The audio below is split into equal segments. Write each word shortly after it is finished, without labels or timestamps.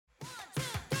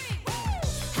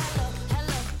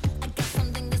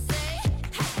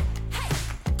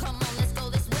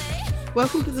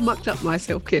Welcome to the Mucked Up My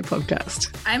Self-Care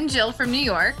podcast. I'm Jill from New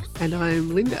York. And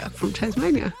I'm Linda from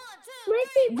Tasmania.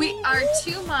 We are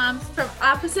two moms from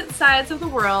opposite sides of the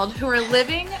world who are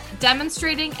living,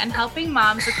 demonstrating, and helping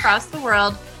moms across the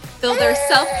world build their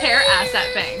self-care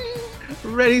asset bank.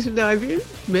 Ready to dive in?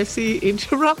 Messy,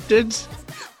 interrupted,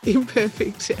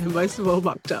 imperfect, and most of all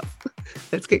mucked up.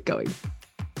 Let's get going.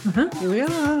 Here we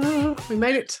are. We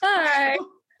made it. Hi.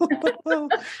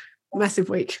 Massive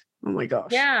week. Oh my gosh.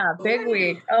 Yeah, big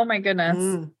week. Oh my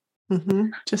goodness.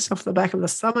 Just off the back of the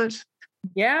summit.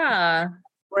 Yeah.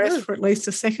 Rest for at least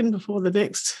a second before the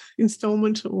next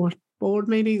installment or board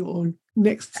meeting or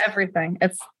next. Everything.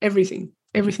 It's everything.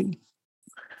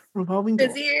 Revolving door.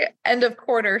 busy end of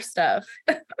quarter stuff.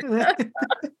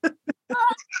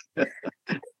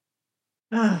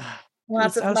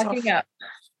 Lots of mucking up.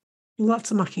 Lots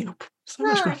of mucking up. So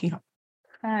much mucking up.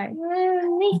 Hi.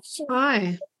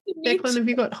 Hi. Declan, have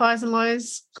you got highs and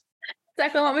lows?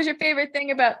 Declan, what was your favorite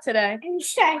thing about today?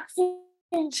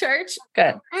 Church? Good.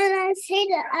 And I see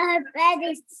the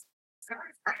babies.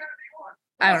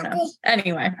 I don't know.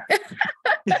 Anyway.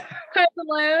 Highs and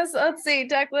lows. Let's see.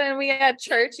 Declan, we had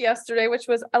church yesterday, which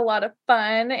was a lot of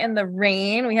fun in the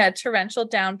rain. We had torrential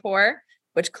downpour,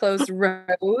 which closed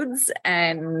roads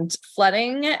and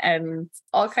flooding and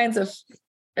all kinds of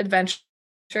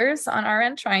adventures on our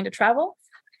end trying to travel.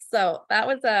 So that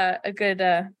was a good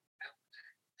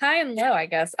high and low, I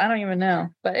guess. I don't even know.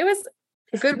 But it was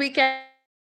a good weekend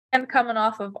coming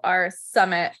off of our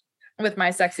summit with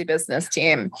my sexy business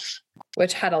team,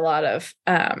 which had a lot of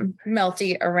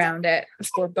melty around it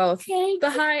for both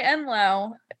the high and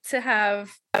low. To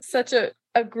have such a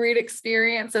great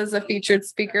experience as a featured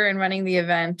speaker and running the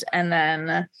event, and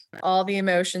then all the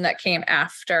emotion that came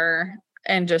after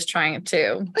and just trying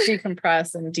to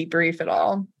decompress and debrief it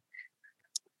all.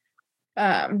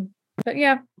 But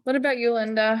yeah, what about you,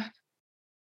 Linda?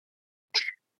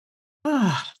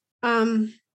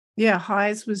 Yeah,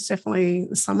 highs was definitely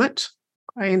the summit.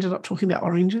 I ended up talking about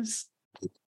oranges for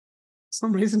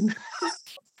some reason.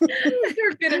 There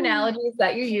are good analogies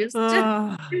that you used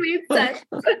to make sense.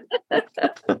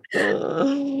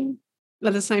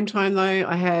 At the same time, though,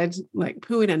 I had like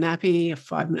poo in a nappy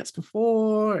 5 minutes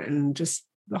before, and just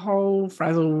the whole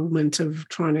frazzlement of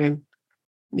trying to,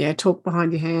 talk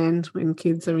behind your hand when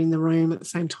kids are in the room at the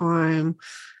same time.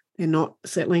 They're not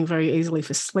settling very easily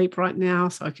for sleep right now,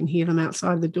 so I can hear them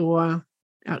outside the door.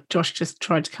 Josh just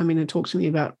tried to come in and talk to me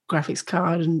about graphics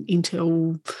card and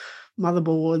Intel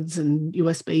motherboards and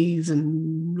USBs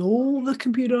and all the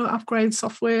computer upgrade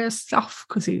software stuff,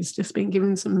 because he's just been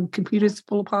given some computers to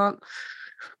pull apart.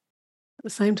 At the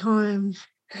same time,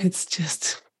 it's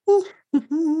just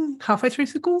halfway through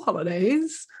school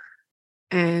holidays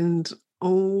and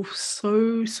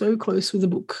so close with the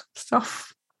book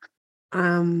stuff.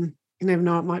 You never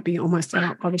know, it might be almost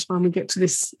out by the time we get to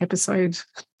this episode.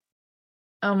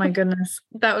 Oh my goodness.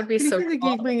 That would be so cool.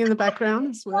 Cool. Giggling in the background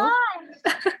as well.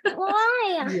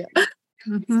 Why?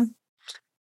 Yeah.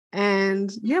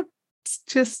 And it's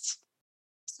just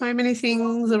so many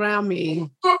things around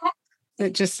me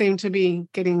that just seem to be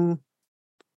getting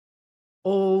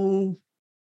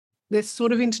they're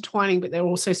sort of intertwining, but they're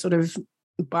also sort of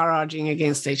barraging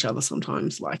against each other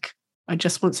sometimes. Like, I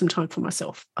just want some time for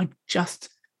myself. I just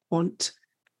want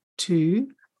to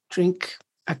drink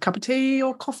a cup of tea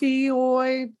or coffee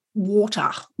or water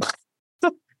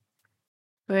for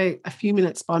a few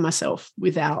minutes by myself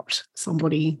without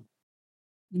somebody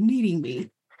needing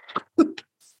me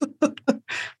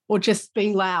or just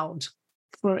being loud,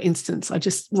 for instance. I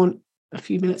just want a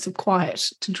few minutes of quiet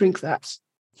to drink that,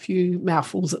 few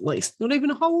mouthfuls at least, not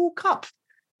even a whole cup.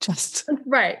 Just to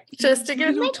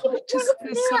get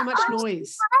there's so much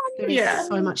noise. There's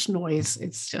so much noise.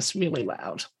 It's just really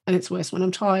loud. And it's worse when I'm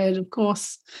tired, of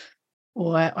course,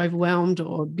 or overwhelmed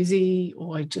or busy,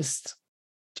 or just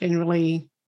generally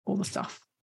all the stuff.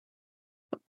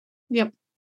 Yep.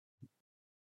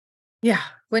 Yeah.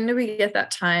 When do we get that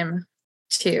time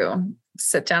to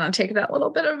sit down and take that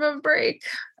little bit of a break?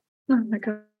 Oh my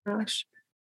gosh.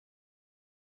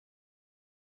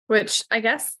 Which I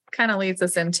guess kind of leads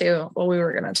us into what we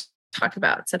were going to talk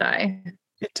about today.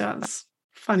 It does.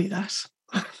 Funny that.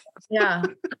 Yeah.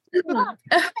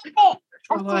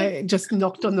 I just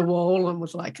knocked on the wall and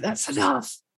was like, that's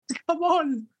enough. Come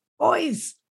on,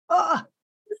 boys.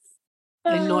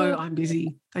 They know I'm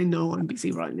busy. They know I'm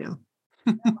busy right now.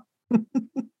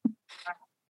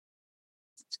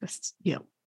 Just,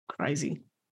 crazy.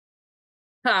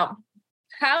 How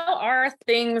are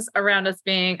things around us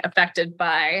being affected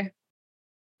by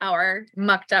our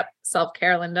mucked up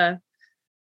self-care, Linda?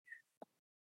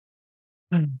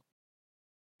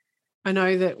 I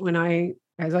know that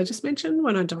as I just mentioned,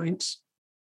 when I don't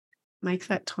make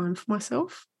that time for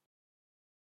myself,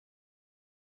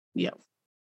 yeah,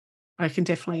 I can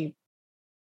definitely,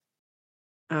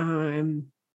 I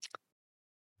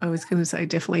was going to say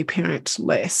definitely parent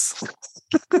less.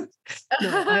 No,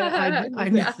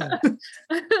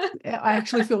 Yeah. I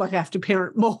actually feel like I have to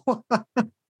parent more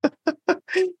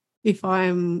if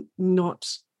I'm not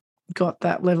got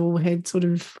that level head sort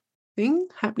of thing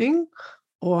happening,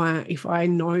 or if I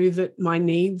know that my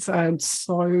needs are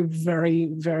so very,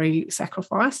 very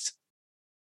sacrificed.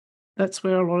 That's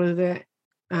where a lot of the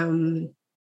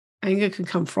anger can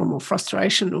come from, or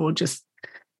frustration, or just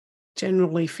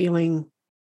generally feeling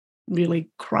really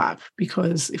crap,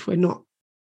 because if we're not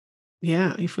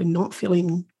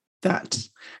feeling that,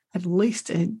 at least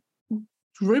a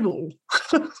dribble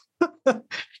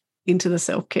into the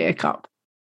self-care cup,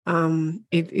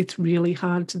 it's really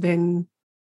hard to then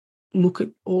look at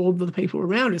all of the people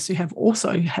around us who have all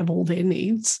their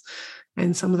needs,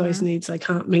 and some of those needs they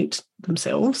can't meet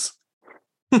themselves.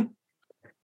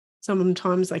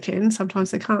 Sometimes they can,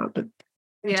 sometimes they can't, but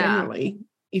generally,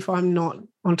 if I'm not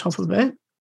on top of it,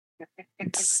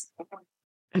 it's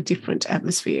a different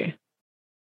atmosphere.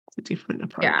 It's a different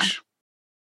approach.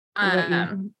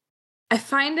 I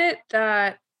find it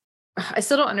that I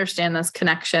still don't understand this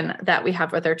connection that we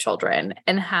have with our children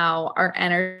and how our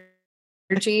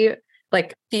energy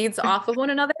like feeds off of one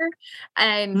another.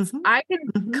 And I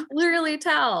can clearly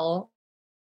tell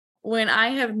when I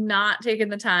have not taken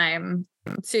the time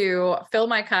to fill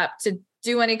my cup, to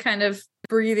do any kind of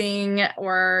breathing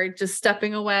or just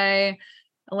stepping away,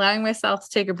 allowing myself to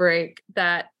take a break,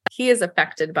 that he is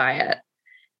affected by it.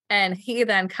 And he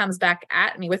then comes back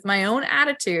at me with my own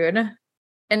attitude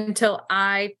until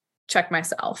I check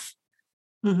myself.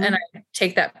 And I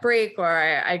take that break, or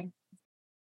I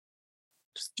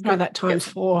try that times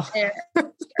 4.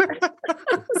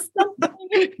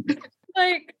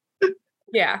 Like,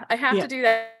 yeah, I have to do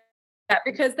that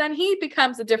because then he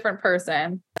becomes a different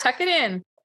person. Tuck it in.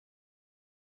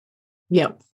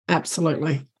 Yep,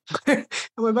 absolutely. And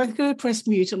we're both going to press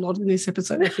mute a lot in this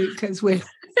episode, I think, because we're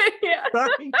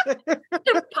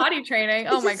potty training.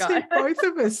 Oh my God. Both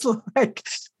of us, like,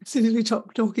 as soon as we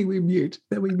talking, we mute.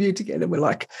 Then we mute again, and we're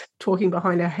like talking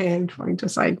behind our hand, trying to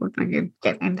say,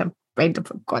 get in the bed,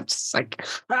 for God's sake.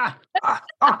 I'm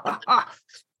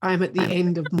at the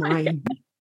end of my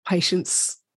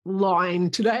patience line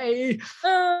today.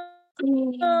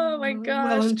 Oh my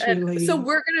gosh. So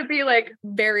we're going to be like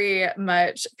very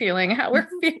much feeling how we're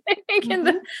feeling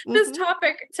in this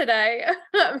topic today.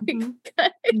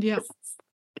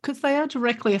 Because they are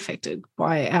directly affected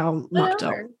by our mucked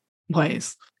up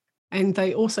ways. And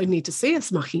they also need to see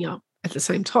us mucking up at the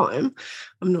same time.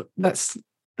 That's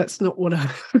not what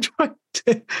I'm trying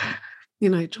to,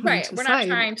 right. We're not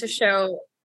trying to show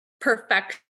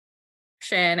perfection,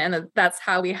 and that's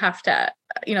how we have to,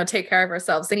 take care of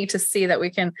ourselves. They need to see that we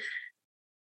can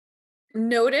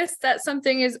notice that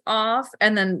something is off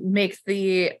and then make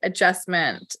the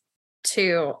adjustment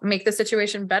to make the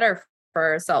situation better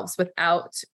for ourselves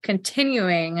without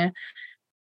continuing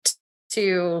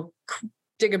to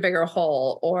dig a bigger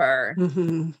hole or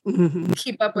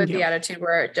keep up with the attitude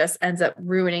where it just ends up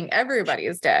ruining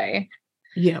everybody's day.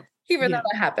 Yeah. Even though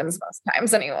that happens most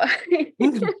times anyway.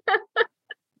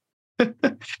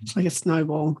 It's like a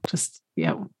snowball. Just, Do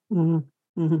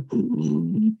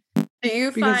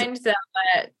you find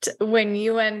that when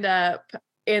you end up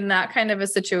in that kind of a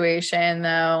situation,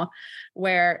 though,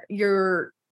 where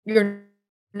you're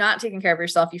not taking care of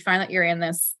yourself, you find that you're in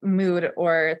this mood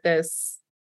or this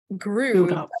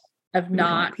groove of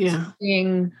not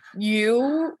being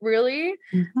you really,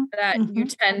 that you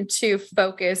tend to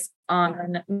focus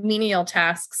on menial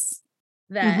tasks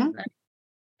then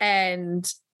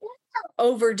and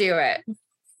overdo it,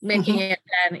 making it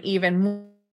then even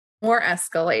more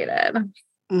escalated.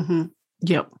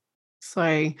 Yep.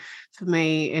 So for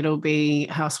me, it'll be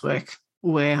housework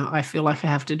where I feel like I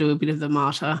have to do a bit of the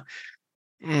martyr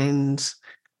and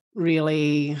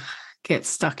really get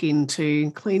stuck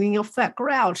into cleaning off that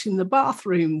grouch in the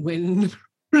bathroom when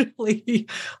really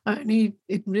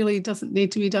it really doesn't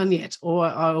need to be done yet. Or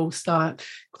I'll start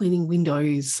cleaning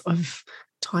windows of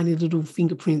tiny little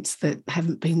fingerprints that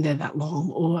haven't been there that long,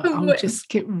 or I'll just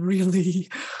get really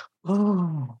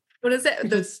what is it?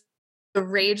 The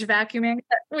rage vacuuming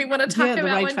that we want to talk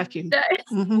about. The rage vacuum.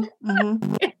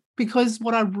 Because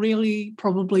what I really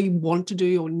probably want to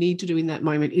do or need to do in that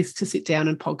moment is to sit down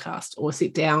and podcast, or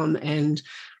sit down and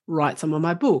write some of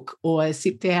my book, or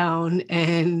sit down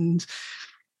and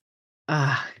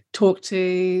talk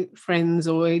to friends,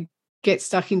 or get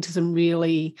stuck into some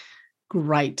really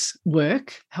great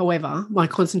work. However, my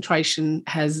concentration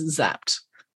has zapped.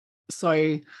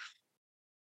 So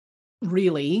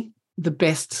really the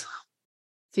best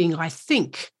thing I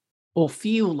think or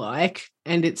feel like,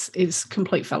 and it's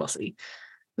complete fallacy,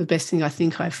 the best thing I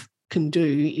think I can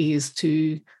do is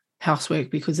to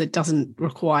housework, because it doesn't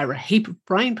require a heap of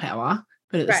brain power,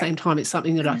 but at the same time it's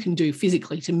something that I can do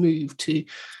physically, to move, to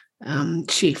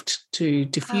shift, to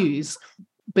diffuse.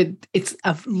 But it's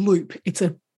a loop. It's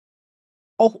a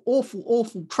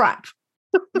awful trap.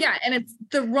 Yeah, and it's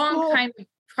the wrong kind of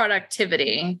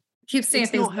productivity. Keep saying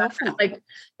things like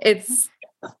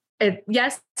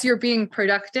yes, you're being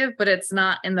productive, but it's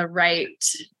not in the right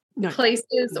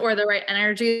places or the right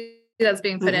energy that's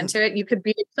being put into it. You could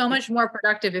be so much more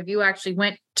productive if you actually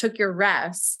took your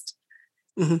rest.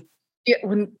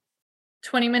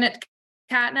 20-minute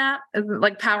cat nap,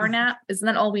 like power nap, isn't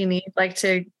that all we need? Like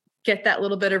to get that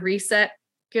little bit of reset,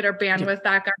 get our bandwidth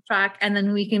back on track, and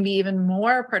then we can be even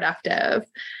more productive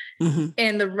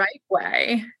in the right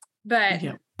way. But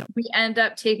we end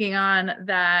up taking on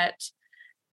that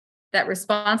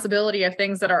responsibility of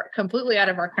things that are completely out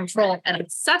of our control and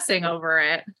obsessing over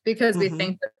it, because we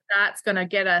think that that's going to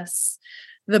get us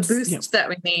the boost that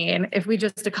we need if we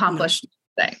just accomplish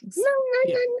things.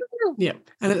 Yeah.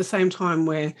 And at the same time,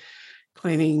 we're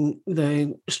scrubbing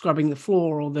the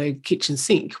floor or the kitchen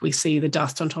sink, we see the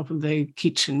dust on top of the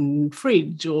kitchen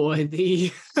fridge, or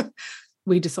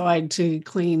we decide to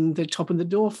clean the top of the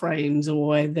door frames,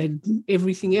 or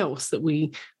everything else that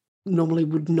we normally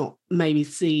would not maybe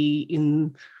see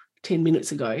in 10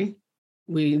 minutes ago.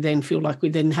 We then feel like we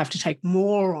then have to take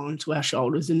more onto our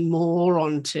shoulders and more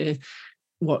onto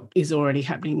what is already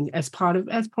happening as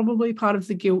probably part of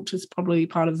the guilt, as probably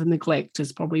part of the neglect,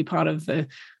 as probably part of the,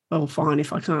 well, fine,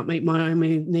 if I can't meet my own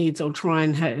needs, I'll try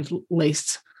and at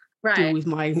least deal with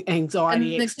my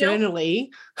anxiety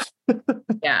externally.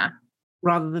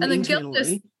 Rather than internally.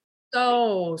 The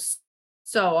guilt is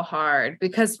so hard,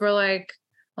 because we're like,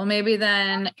 well, maybe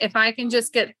then if I can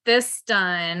just get this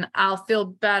done, I'll feel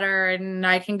better and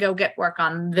I can go get work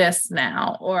on this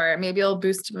now, or maybe it'll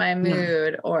boost my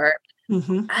mood, or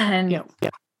and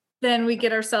then we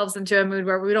get ourselves into a mood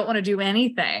where we don't want to do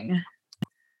anything.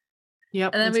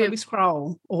 Yep. And then we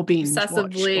scroll or binge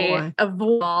excessively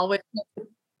avoid.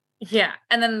 Yeah.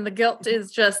 And then the guilt is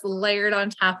just layered on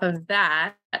top of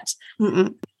that.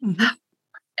 And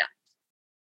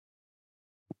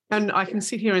I can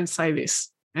sit here and say this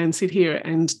and sit here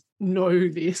and know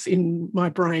this in my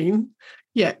brain,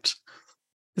 yet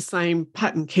the same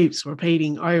pattern keeps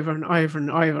repeating over and over and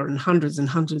over, and hundreds and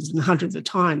hundreds and hundreds of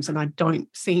times, and I don't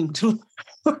seem to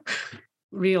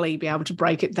really be able to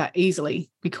break it that easily,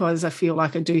 because I feel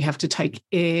like I do have to take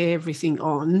everything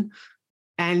on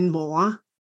and more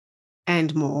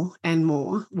and more and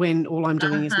more, when all I'm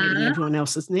doing is meeting everyone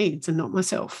else's needs and not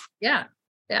myself. Yeah.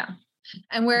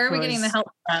 And where are we getting the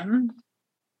help from?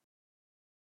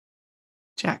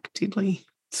 Jack Diddley,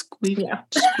 squeak,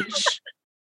 squish.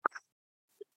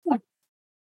 God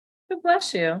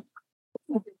bless you.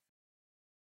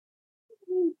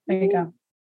 There you go.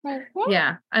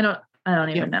 Yeah, I don't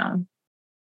even know.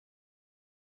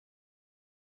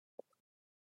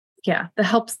 Yeah, the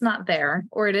help's not there,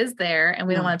 or it is there and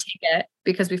we don't want to take it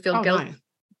because we feel guilty. No.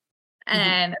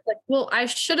 And like, well, I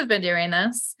should have been doing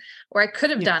this, or I could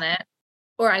have done it,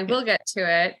 or I will get to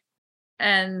it.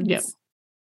 And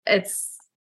it's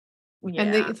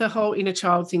and the whole inner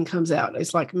child thing comes out.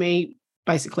 It's like me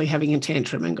basically having a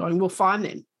tantrum and going, well, fine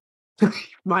then.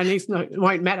 My needs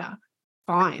won't matter.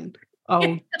 Fine.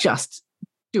 I'll just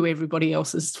do everybody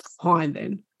else's fine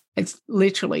then. It's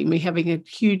literally me having a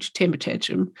huge temper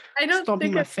tantrum,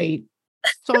 stomping my feet,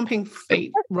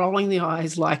 rolling the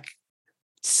eyes like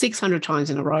 600 times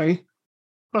in a row,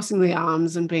 crossing the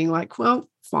arms and being like, well,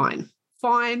 fine.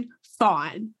 Have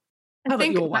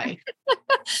it your way.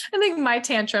 I think my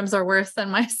tantrums are worse than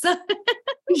my son.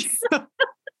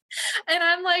 And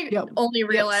I'm like, only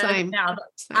realizing now that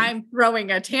I'm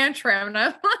throwing a tantrum. And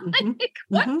I'm like,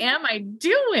 what am I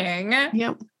doing?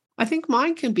 Yep. I think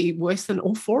mine can be worse than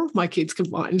all four of my kids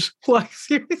combined. Like,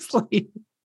 seriously.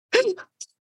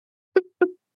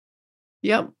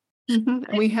 Yep.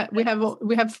 Mm-hmm. We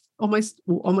have almost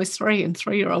 3 and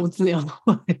 3-year-olds now.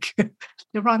 Like,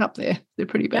 they're right up there. They're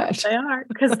pretty bad. They are,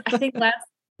 because I think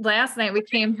last night we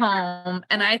came home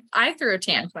and I threw a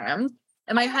tantrum,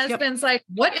 and my husband's like,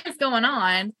 "What is going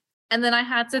on?" And then I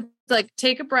had to like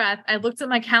take a breath. I looked at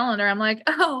my calendar. I'm like,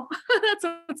 "Oh, that's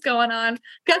what's going on.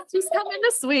 Guess who's coming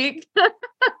this week?"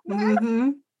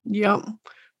 Yep.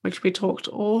 Which we talked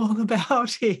all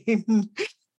about in.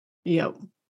 Yep.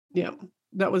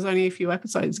 that was only a few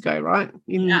episodes ago, right?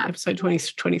 In episode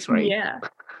 2023. Yeah.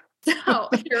 So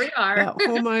here we are. About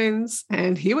hormones,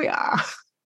 and here we are.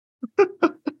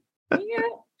 Yeah.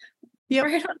 Yep.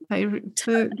 Right on.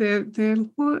 They're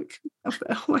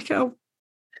like our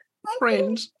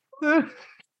friend.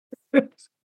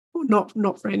 Not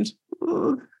friend.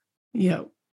 Yeah.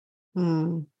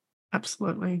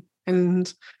 Absolutely.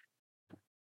 And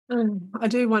I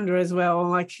do wonder as well,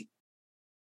 like,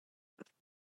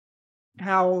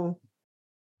 how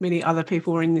many other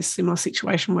people are in this similar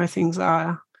situation where things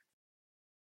are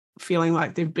feeling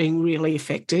like they've been really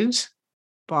affected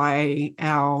by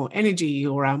our energy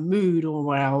or our mood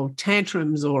or our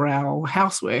tantrums or our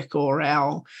housework or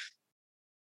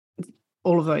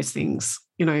all of those things,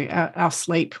 our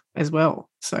sleep as well.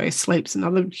 So sleep's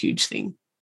another huge thing.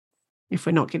 If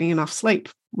we're not getting enough sleep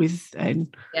with a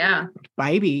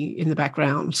baby in the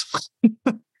background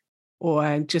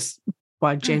or just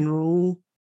by general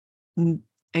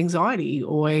anxiety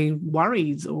or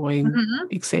worries or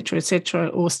et cetera,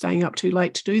 or staying up too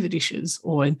late to do the dishes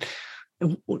or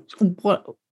what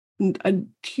a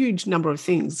huge number of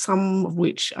things, some of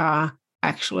which are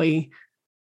actually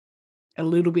a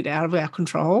little bit out of our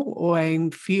control or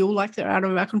feel like they're out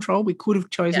of our control. We could have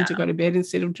chosen to go to bed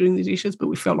instead of doing the dishes, but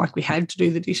we felt like we had to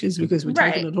do the dishes because we're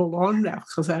taking it all on now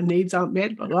because our needs aren't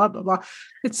met, blah, blah, blah, blah.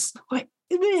 It's like,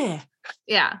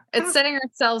 yeah, it's setting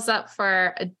ourselves up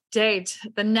for a date.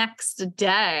 The next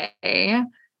day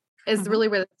is really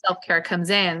where the self-care comes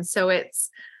in. So it's,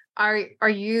 are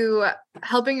you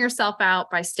helping yourself out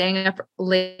by staying up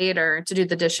later to do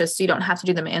the dishes so you don't have to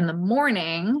do them in the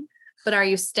morning? But are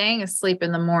you staying asleep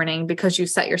in the morning because you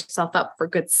set yourself up for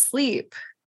good sleep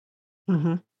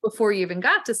before you even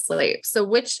got to sleep?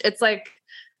 So it's like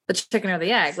the chicken or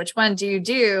the egg. Which one do you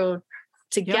do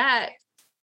to get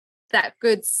that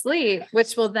good sleep,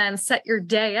 which will then set your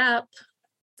day up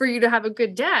for you to have a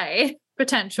good day,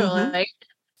 potentially?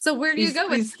 So where do you go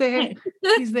with that?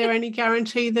 Is there any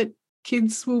guarantee that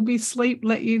kids will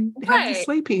let you have the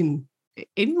sleep in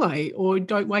anyway, or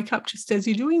don't wake up just as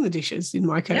you're doing the dishes, in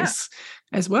my case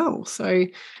as well? So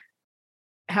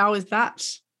how is that?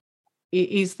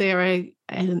 Is there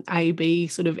an A-B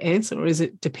sort of answer, or is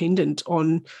it dependent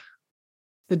on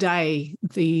the day,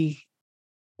 the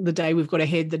day we've got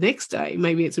ahead the next day?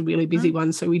 Maybe it's a really busy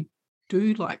one, so we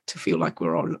do like to feel like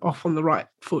we're off on the right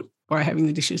foot by having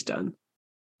the dishes done.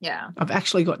 Yeah. I've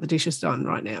actually got the dishes done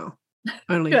right now,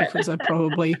 only because I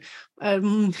probably,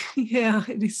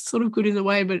 it is sort of good in a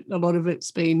way, but a lot of it's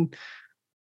been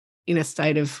in a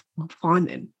state of, well, fine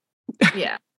then.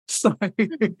 Yeah. So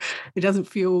it doesn't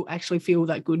actually feel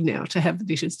that good now to have the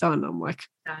dishes done. I'm like,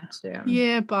 gotcha.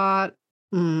 Yeah, but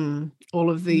all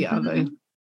of the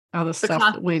other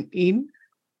stuff that went in.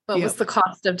 What was the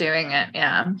cost of doing it?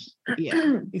 Yeah.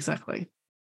 Yeah, exactly.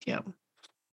 Yeah.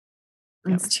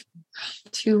 It's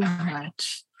too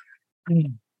much.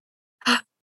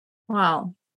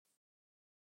 Wow.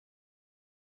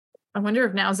 I wonder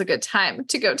if now's a good time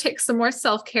to go take some more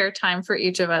self-care time for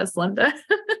each of us, Linda.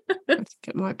 I think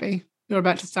it might be. You're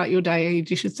about to start your day. Are your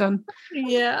dishes done?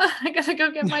 Yeah, I gotta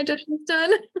go get my dishes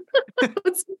done.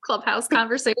 It's a clubhouse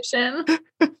conversation.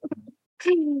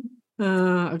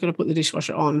 I've got to put the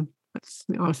dishwasher on.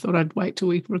 I thought I'd wait till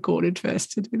we recorded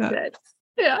first to do that. Good.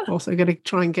 Yeah. Also got to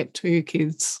try and get 2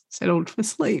 kids settled for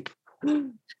sleep.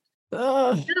 And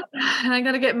I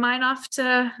got to get mine off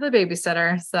to the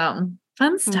babysitter. So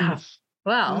fun stuff.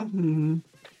 Well, then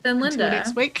Linda. Until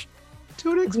next week.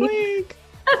 Till next week.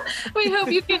 We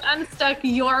hope you can unstuck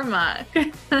your muck.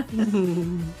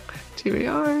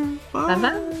 Cheerio. Bye.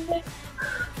 Bye-bye.